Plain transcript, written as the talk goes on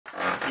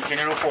You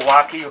know, for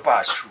walking, you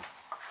pass through.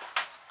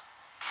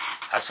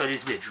 I saw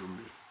this bedroom.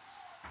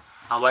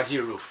 And what's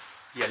your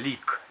roof? Your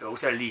leak. Your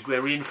house a leak.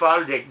 When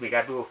rainfall, they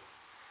got to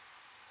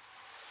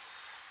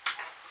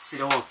sit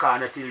down one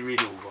corner till it rain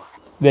over.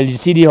 Well, you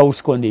see the house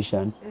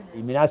condition.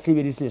 You may not see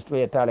with this list where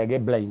you thought I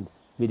get blind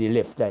with the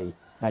left eye.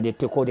 And they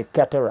took out the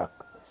cataract.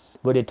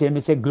 But they tell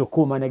me say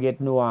glaucoma and I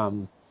get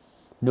no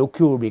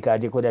cure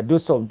because they could have done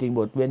something,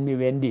 but when we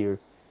went there,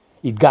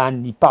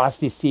 it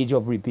passed the stage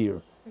of repair.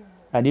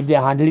 And if they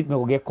handle it, we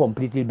will get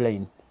completely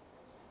blind.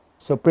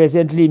 So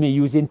presently, me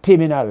using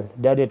terminal.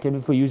 That they tell me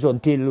for use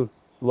until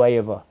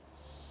whatever.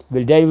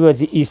 Well, that was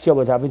the issue. I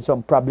was having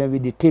some problem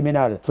with the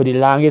terminal for the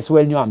longest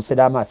while New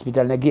Amsterdam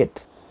hospital I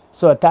get.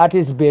 So I thought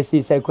it's best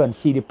if I can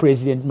see the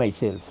president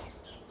myself.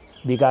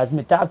 Because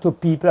me talk to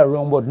people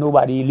around, but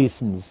nobody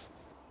listens.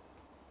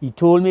 He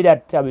told me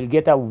that I will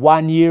get a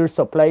 1-year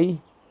supply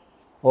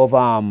of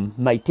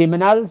my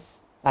terminals,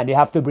 and they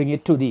have to bring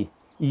it today.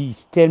 He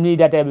tell me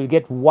that I will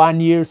get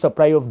 1-year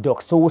supply of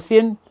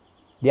doxosin.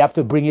 They have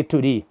to bring it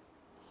today.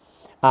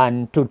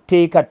 And to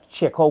take a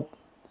checkup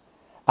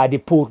at the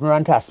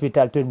Portland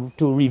Hospital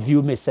to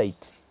review my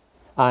sight.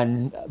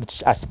 And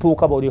I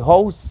spoke about the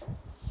house,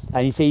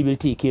 and he said he will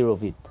take care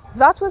of it.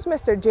 That was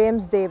Mr.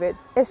 James David,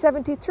 a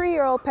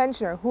 73-year-old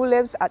pensioner who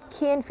lives at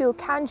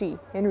Canje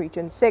in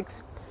Region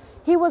 6.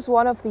 He was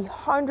one of the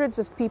hundreds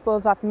of people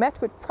that met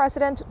with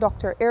President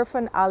Dr.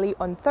 Irfaan Ali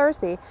on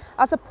Thursday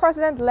as the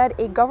president led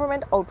a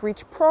government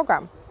outreach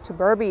program to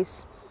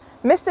Berbice.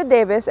 Mr.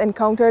 Davis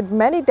encountered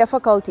many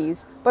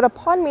difficulties, but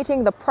upon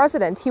meeting the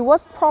president, he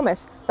was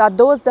promised that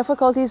those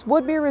difficulties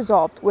would be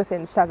resolved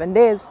within 7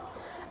 days.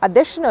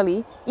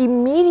 Additionally,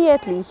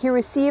 immediately he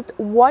received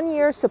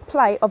 1-year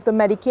supply of the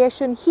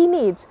medication he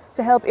needs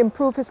to help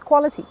improve his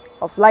quality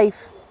of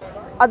life.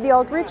 At the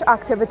outreach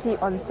activity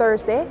on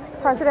Thursday,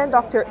 President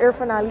Dr.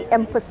 Irfaan Ali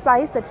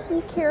emphasized that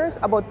he cares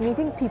about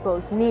meeting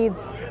people's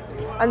needs.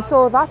 And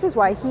so that is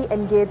why he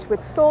engaged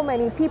with so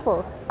many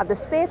people at the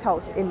State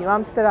House in New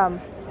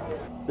Amsterdam.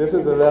 This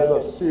is a level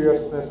of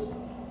seriousness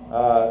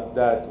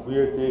that we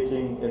are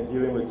taking in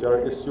dealing with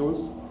your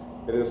issues.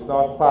 It is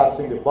not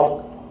passing the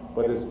buck,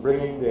 but it's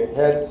bringing the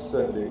heads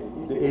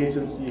and the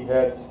agency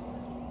heads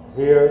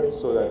here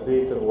so that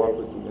they can work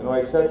with you. You know,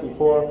 I said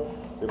before,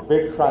 the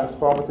big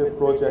transformative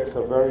projects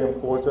are very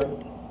important.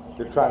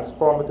 The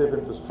transformative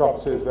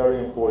infrastructure is very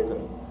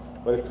important.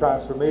 But the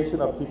transformation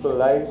of people's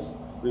lives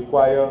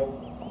requires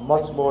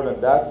much more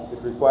than that.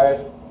 It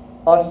requires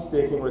us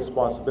taking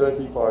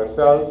responsibility for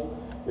ourselves.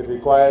 It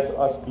requires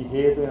us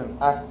behaving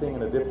and acting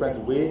in a different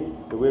way,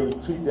 the way we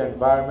treat the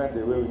environment,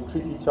 the way we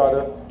treat each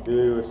other, the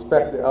way we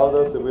respect the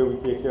elders, the way we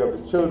take care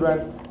of the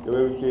children, the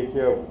way we take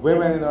care of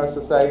women in our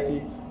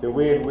society, the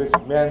way in which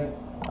men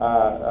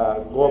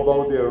go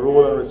about their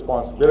role and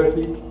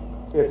responsibility.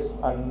 It's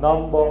a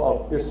number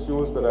of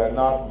issues that are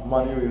not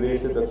money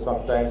related that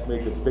sometimes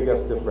make the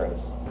biggest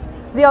difference.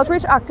 The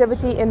outreach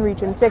activity in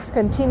Region 6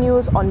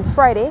 continues on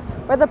Friday,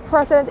 where the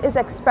president is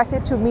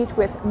expected to meet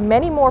with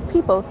many more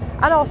people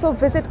and also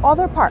visit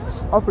other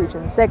parts of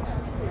Region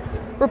 6.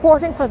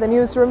 Reporting for the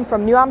newsroom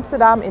from New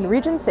Amsterdam in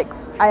Region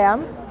 6, I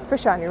am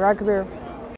Vishani Ragobeer.